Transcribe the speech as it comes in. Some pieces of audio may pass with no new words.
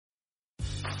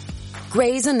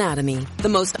Grey's Anatomy, the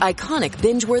most iconic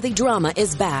binge-worthy drama,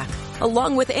 is back,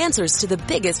 along with answers to the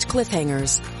biggest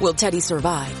cliffhangers. Will Teddy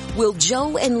survive? Will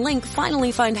Joe and Link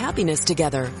finally find happiness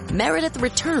together? Meredith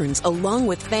returns along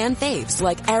with fan faves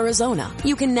like Arizona.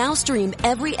 You can now stream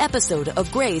every episode of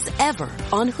Grey's ever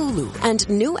on Hulu, and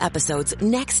new episodes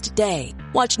next day.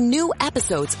 Watch new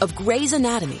episodes of Grey's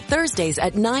Anatomy Thursdays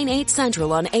at 9/8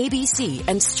 Central on ABC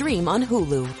and stream on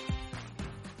Hulu.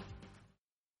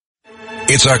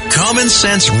 It's a common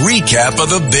sense recap of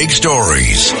the big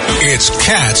stories. It's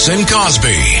Katz and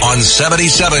Cosby on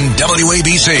 77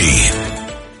 WABC.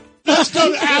 Let's go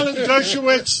to Alan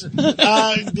Dershowitz,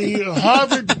 the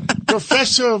Harvard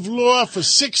professor of law for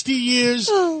 60 years.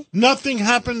 Nothing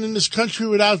happened in this country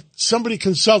without somebody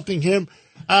consulting him.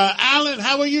 Alan,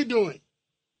 how are you doing?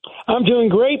 I'm doing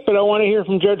great, but I want to hear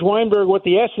from Judge Weinberg what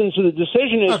the essence of the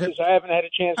decision is, because I haven't had a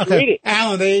chance to read it.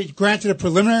 Alan, they granted a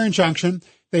preliminary injunction.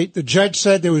 The judge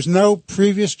said there was no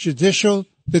previous judicial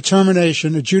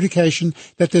adjudication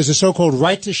that there's a so-called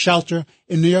right to shelter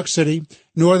in New York City,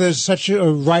 nor there's such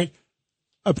a right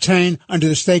obtained under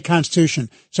the state constitution.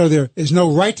 So there is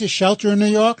no right to shelter in New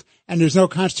York, and there's no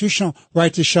constitutional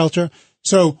right to shelter.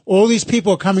 So all these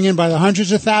people coming in by the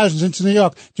hundreds of thousands into New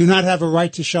York do not have a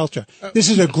right to shelter. This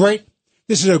is a great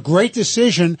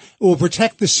decision. It will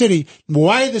protect the city.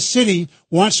 Why the city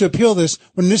wants to appeal this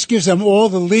when this gives them all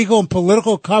the legal and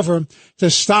political cover to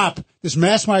stop this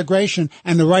mass migration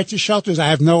and the right to shelters, I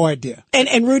have no idea.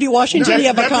 And Rudy Washington, you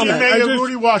have a comment.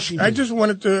 Rudy Washington. I just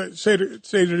wanted to say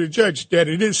to the judge that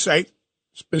it is site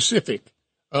specific.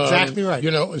 Exactly right.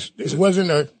 It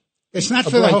wasn't a. It's not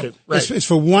for the whole. Right. It's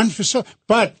for one facility.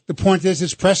 But the point is,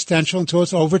 it's precedential until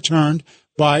it's overturned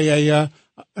by an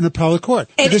appellate court.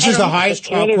 This is the highest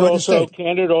trial court in the state.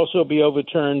 Can it also be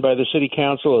overturned by the city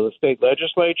council or the state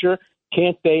legislature?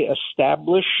 Can't they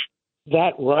establish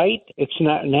that right? It's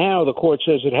not now. The court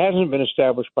says it hasn't been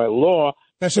established by law.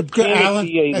 That's a good,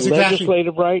 Alan. That's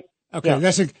legislative right. Okay, yeah.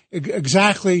 That's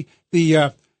exactly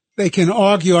the. They can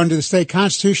argue under the state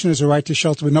constitution there's a right to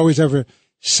shelter, but nobody's ever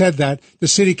said that. The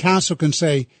city council can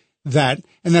say that,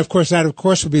 and of course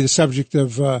would be the subject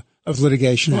of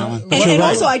litigation, Alan. And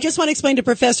also, I just want to explain to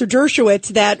Professor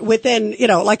Dershowitz that within,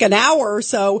 like an hour or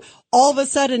so, all of a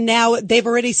sudden now they've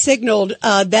already signaled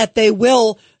that they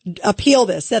will appeal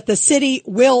this, that the city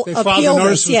will appeal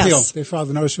this. Yes. They filed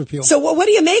the notice of appeal. So what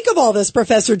do you make of all this,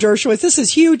 Professor Dershowitz? This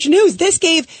is huge news.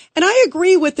 And I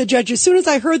agree with the judge. As soon as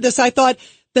I heard this, I thought,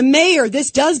 the mayor,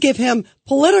 this does give him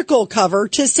political cover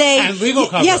to say. And legal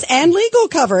cover. Yes, and legal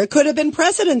cover. It could have been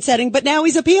precedent setting, but now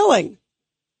he's appealing.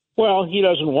 Well, he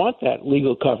doesn't want that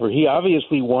legal cover. He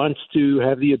obviously wants to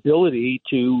have the ability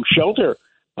to shelter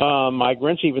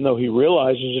migrants, even though he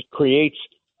realizes it creates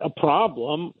a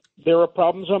problem. There are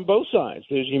problems on both sides.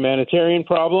 There's a humanitarian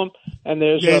problem, and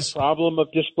there's a problem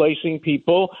of displacing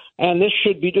people, and this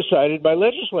should be decided by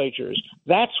legislatures.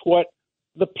 That's what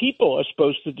the people are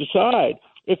supposed to decide.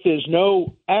 If there's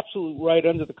no absolute right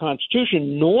under the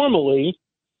Constitution, normally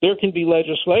there can be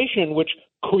legislation which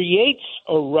creates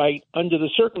a right under the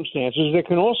circumstances. There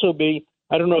can also be,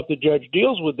 I don't know if the judge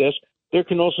deals with this, there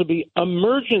can also be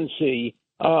emergency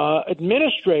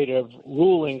administrative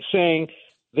rulings saying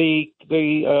the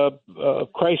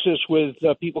crisis with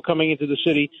people coming into the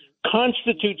city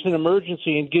constitutes an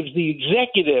emergency and gives the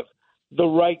executive the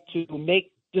right to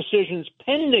make decisions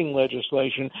pending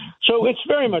legislation. So it's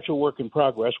very much a work in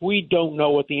progress. We don't know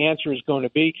what the answer is going to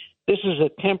be. This is a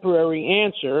temporary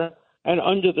answer, and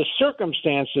under the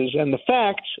circumstances and the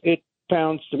facts, it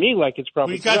sounds to me like it's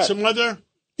probably We got correct. some other?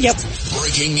 Yep.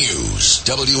 Breaking news,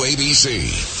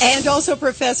 WABC. And also,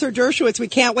 Professor Dershowitz, we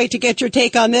can't wait to get your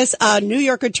take on this. New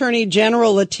York Attorney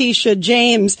General Letitia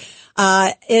James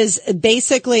is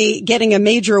basically getting a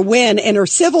major win in her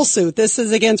civil suit. This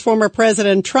is against former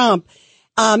President Trump.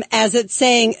 As it's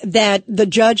saying that the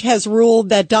judge has ruled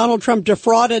that Donald Trump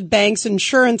defrauded banks,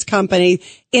 insurance company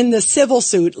in the civil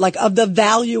suit, like of the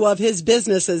value of his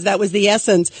businesses. That was the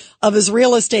essence of his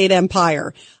real estate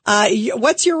empire.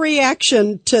 What's your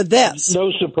reaction to this?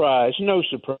 No surprise.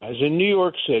 In New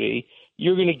York City,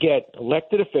 you're going to get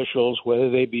elected officials,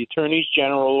 whether they be attorneys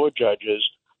general or judges,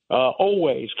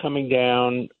 always coming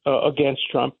down against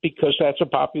Trump because that's a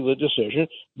popular decision.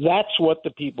 That's what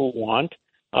the people want.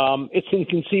 It's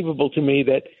inconceivable to me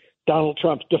that Donald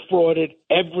Trump defrauded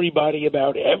everybody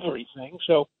about everything.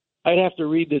 So I'd have to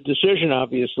read the decision,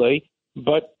 obviously.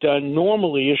 But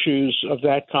normally issues of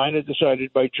that kind are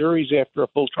decided by juries after a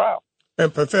full trial.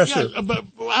 And Professor. Yeah, but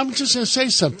I'm just going to say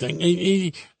something.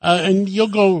 And you'll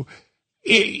go,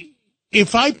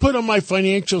 if I put on my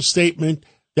financial statement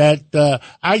that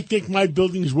I think my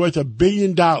building is worth $1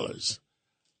 billion,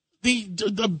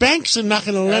 the banks are not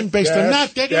going to lend based on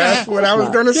that. That's what I was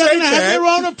going to say. They're going to have their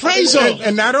own appraisal.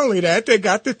 And not only that, they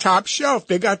got the top shelf.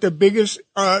 They got the biggest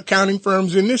accounting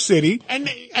firms in the city. And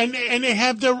they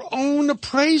have their own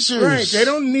appraisers. Right. They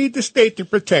don't need the state to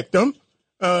protect them.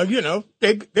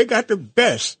 They got the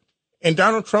best. And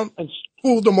Donald Trump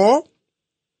fooled them all.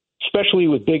 Especially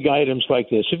with big items like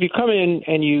this. If you come in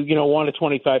and you want a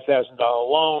 $25,000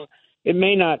 loan, it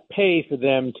may not pay for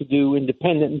them to do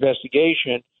independent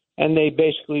investigation, and they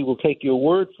basically will take your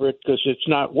word for it because it's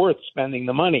not worth spending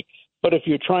the money. But if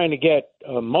you're trying to get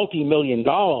a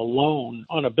multi-million-dollar loan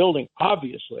on a building,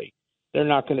 obviously they're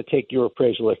not going to take your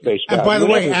appraisal at face value. And by the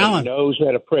way, Everybody Alan knows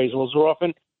that appraisals are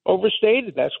often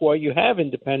overstated. That's why you have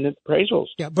independent appraisals.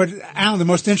 Yeah, but Alan, the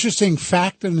most interesting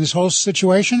fact in this whole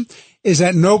situation is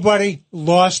that nobody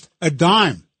lost a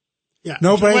dime. Yeah.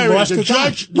 Nobody lost the a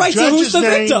dime. judge. Right, so who's the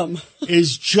name victim?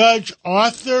 Is Judge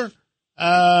Arthur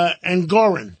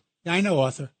Engoron. Yeah, I know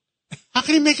Arthur. How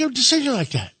can he make a decision like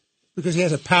that? Because he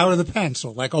has a power of the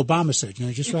pencil, like Obama said.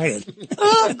 Just write it.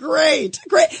 Oh, great.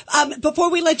 Before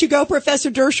we let you go,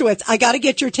 Professor Dershowitz, I got to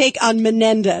get your take on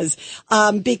Menendez,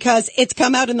 because it's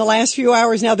come out in the last few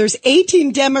hours now. There's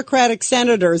 18 Democratic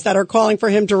senators that are calling for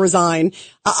him to resign.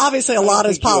 Obviously, a lot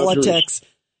is politics.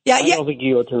 I don't think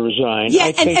he ought to resign. Yeah,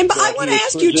 and I want to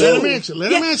ask you, too.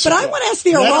 Let him answer. But I want to ask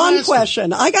the Iran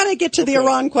question. I got to get to the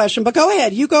Iran question, but go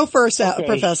ahead. You go first,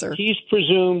 Professor. He's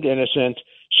presumed innocent.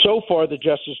 So far, the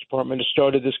Justice Department has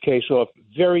started this case off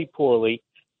very poorly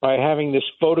by having this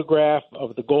photograph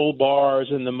of the gold bars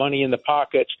and the money in the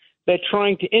pockets. They're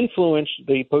trying to influence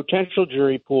the potential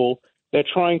jury pool. They're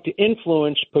trying to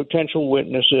influence potential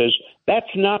witnesses. That's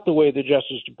not the way the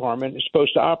Justice Department is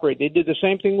supposed to operate. They did the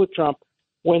same thing with Trump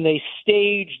when they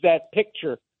staged that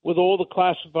picture with all the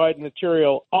classified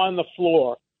material on the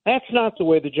floor. That's not the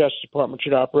way the Justice Department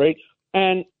should operate.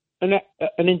 And an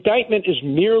indictment is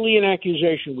merely an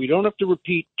accusation. We don't have to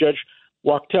repeat Judge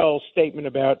Wachtel's statement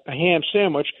about a ham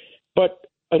sandwich, but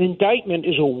an indictment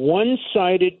is a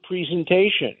one-sided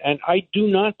presentation. And I do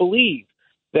not believe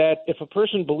that if a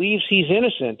person believes he's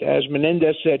innocent, as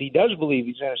Menendez said he does believe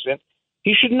he's innocent,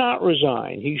 he should not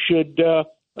resign. He should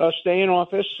stay in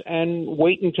office and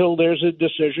wait until there's a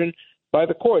decision by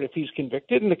the court. If he's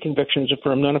convicted and the conviction's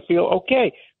affirmed on appeal,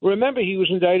 okay. Remember, he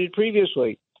was indicted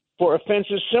previously for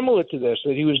offenses similar to this,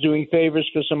 that he was doing favors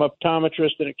for some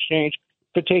optometrist in exchange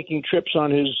for taking trips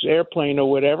on his airplane or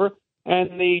whatever,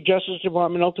 and the Justice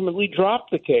Department ultimately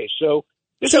dropped the case. So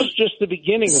this is just the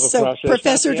beginning of a process.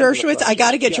 Professor Dershowitz, I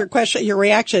got to get your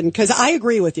reaction, because I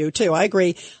agree with you, too. I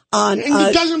agree on... And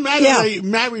it doesn't matter if they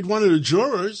married one of the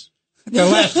jurors.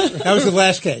 That was the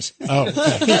last case. Oh,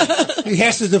 okay. He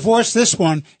has to divorce this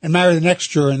one and marry the next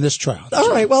juror in this trial.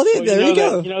 All right. Well, there you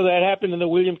go. That happened in the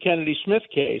William Kennedy Smith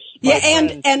case. Yeah,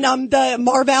 and the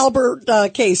Marv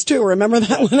Albert case too. Remember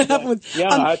that one happened?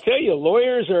 I tell you,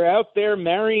 lawyers are out there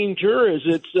marrying jurors.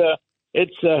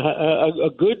 It's a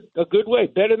good way,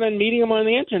 better than meeting them on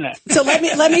the internet. So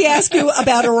let me ask you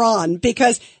about Iran,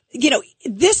 because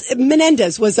this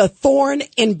Menendez was a thorn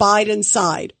in Biden's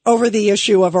side over the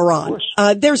issue of Iran.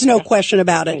 There's no question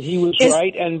about it. And he was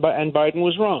right, and Biden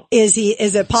was wrong. Is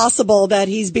it possible that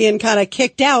he's being kind of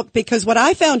kicked out? Because what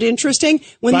I found interesting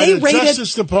when by they the raided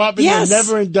Justice Department, they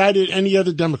never indicted any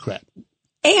other Democrat.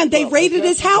 And they raided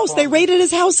his house. They raided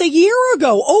his house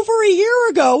over a year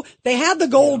ago. They had the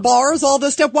gold bars, all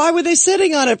this stuff. Why were they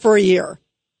sitting on it for a year?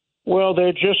 Well,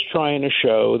 they're just trying to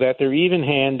show that they're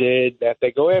even-handed, that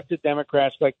they go after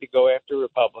Democrats like they go after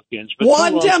Republicans. But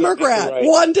one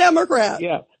Democrat.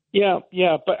 Yeah.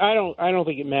 But I don't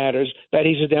think it matters that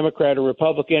he's a Democrat or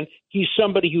Republican. He's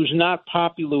somebody who's not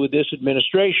popular with this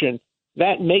administration.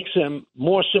 That makes him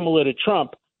more similar to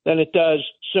Trump than it does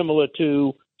similar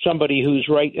to somebody who's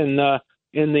right in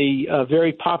the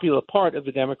very popular part of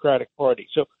the Democratic Party.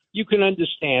 So you can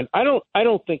understand. I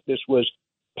don't think this was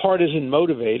partisan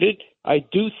motivated. I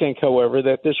do think, however,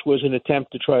 that this was an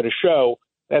attempt to try to show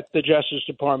that the Justice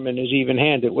Department is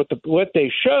even-handed. What they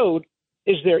showed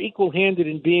is they're equal-handed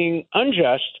in being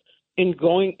unjust in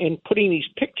going and putting these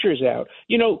pictures out.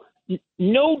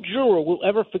 No juror will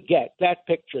ever forget that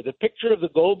picture, the picture of the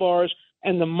gold bars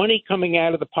and the money coming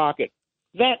out of the pocket.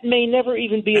 That may never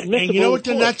even be admissible. And you know what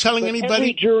they're not telling anybody?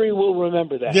 Every jury will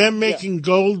remember that. They're making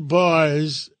gold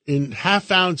bars in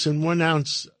half-ounce and 1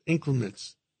 ounce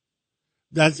increments.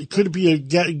 That could be a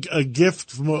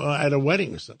gift at a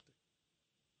wedding or something.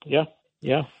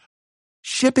 Yeah.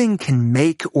 Shipping can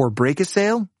make or break a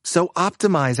sale, so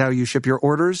optimize how you ship your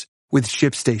orders with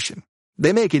ShipStation.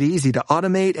 They make it easy to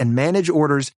automate and manage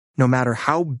orders no matter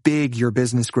how big your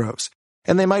business grows.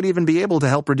 And they might even be able to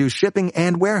help reduce shipping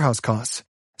and warehouse costs.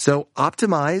 So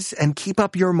optimize and keep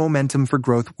up your momentum for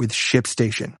growth with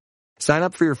ShipStation. Sign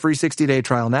up for your free 60-day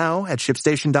trial now at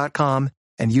ShipStation.com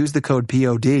and use the code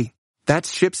POD.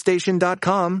 That's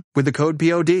ShipStation.com with the code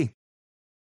POD.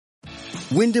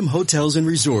 Wyndham Hotels and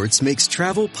Resorts makes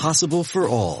travel possible for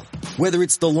all. Whether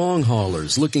it's the long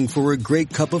haulers looking for a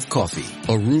great cup of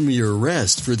coffee, a roomier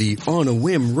rest for the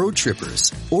on-a-whim road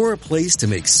trippers, or a place to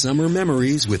make summer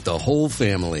memories with the whole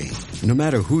family. No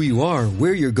matter who you are,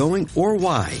 where you're going, or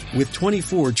why, with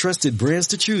 24 trusted brands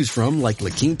to choose from like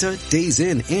La Quinta, Days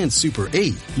Inn, and Super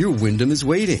 8, your Wyndham is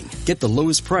waiting. Get the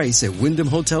lowest price at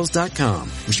WyndhamHotels.com.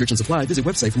 Restrictions apply. Visit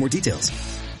website for more details.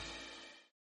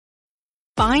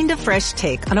 Find a fresh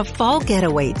take on a fall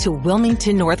getaway to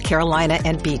Wilmington, North Carolina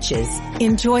and beaches.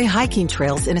 Enjoy hiking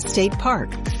trails in a state park,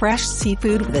 fresh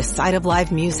seafood with a side of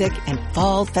live music, and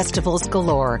fall festivals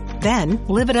galore. Then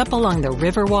live it up along the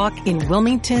Riverwalk in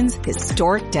Wilmington's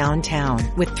historic downtown.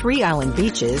 With 3 island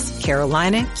beaches,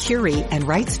 Carolina, Curie, and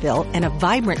Wrightsville, and a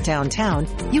vibrant downtown,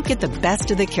 you get the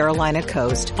best of the Carolina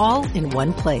coast all in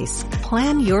one place.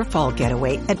 Plan your fall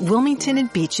getaway at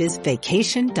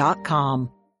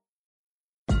WilmingtonandBeachesVacation.com.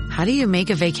 How do you make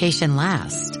a vacation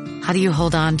last? How do you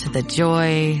hold on to the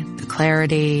joy, the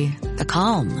clarity, the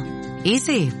calm?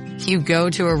 Easy. You go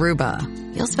to Aruba.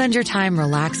 You'll spend your time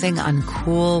relaxing on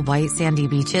cool, white, sandy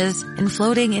beaches and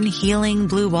floating in healing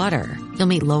blue water. You'll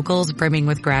meet locals brimming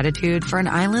with gratitude for an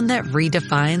island that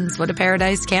redefines what a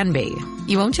paradise can be.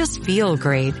 You won't just feel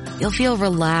great. You'll feel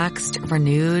relaxed,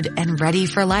 renewed, and ready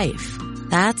for life.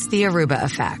 That's the Aruba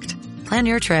effect. Plan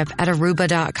your trip at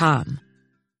Aruba.com.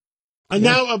 And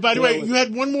now, by the way, you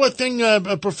had one more thing,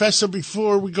 Professor,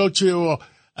 before we go to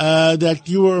that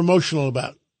you were emotional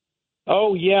about.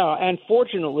 Oh, yeah. And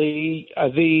fortunately,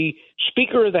 the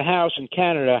Speaker of the House in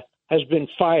Canada has been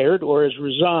fired or has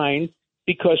resigned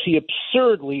because he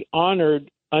absurdly honored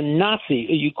a Nazi,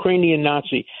 a Ukrainian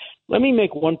Nazi. Let me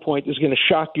make one point that's going to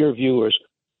shock your viewers.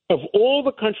 Of all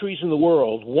the countries in the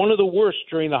world, one of the worst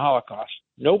during the Holocaust,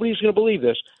 nobody's going to believe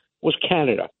this, was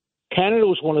Canada. Canada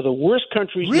was one of the worst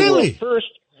countries in the world.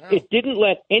 First, it didn't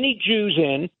let any Jews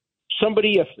in. A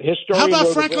historian. How about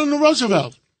Franklin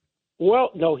Roosevelt?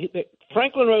 Well, no,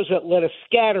 Franklin Roosevelt let a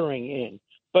scattering in.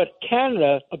 But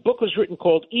Canada, a book was written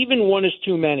called Even One Is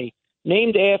Too Many,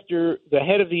 named after the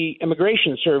head of the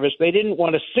Immigration Service. They didn't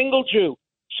want a single Jew.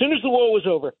 As soon as the war was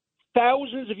over,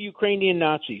 thousands of Ukrainian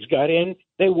Nazis got in.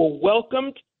 They were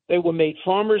welcomed. They were made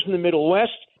farmers in the Middle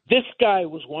West. This guy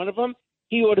was one of them.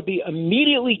 He ought to be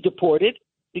immediately deported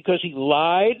because he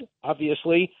lied,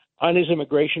 obviously, on his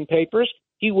immigration papers.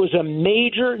 He was a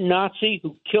major Nazi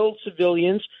who killed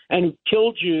civilians and who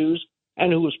killed Jews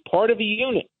and who was part of a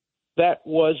unit that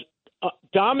was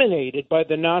dominated by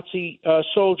the Nazi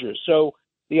soldiers. So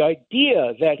the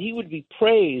idea that he would be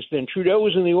praised and Trudeau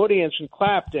was in the audience and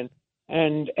clapped and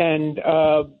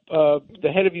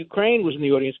the head of Ukraine was in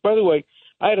the audience. By the way,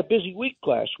 I had a busy week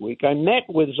last week. I met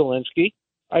with Zelensky.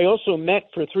 I also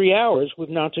met for 3 hours with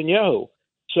Netanyahu.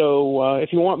 So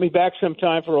if you want me back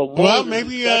sometime for a long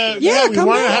maybe, we want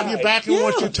to have you back and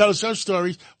want you to tell us those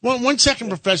stories. One second,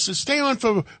 Professor. Stay on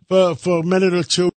for a minute or two.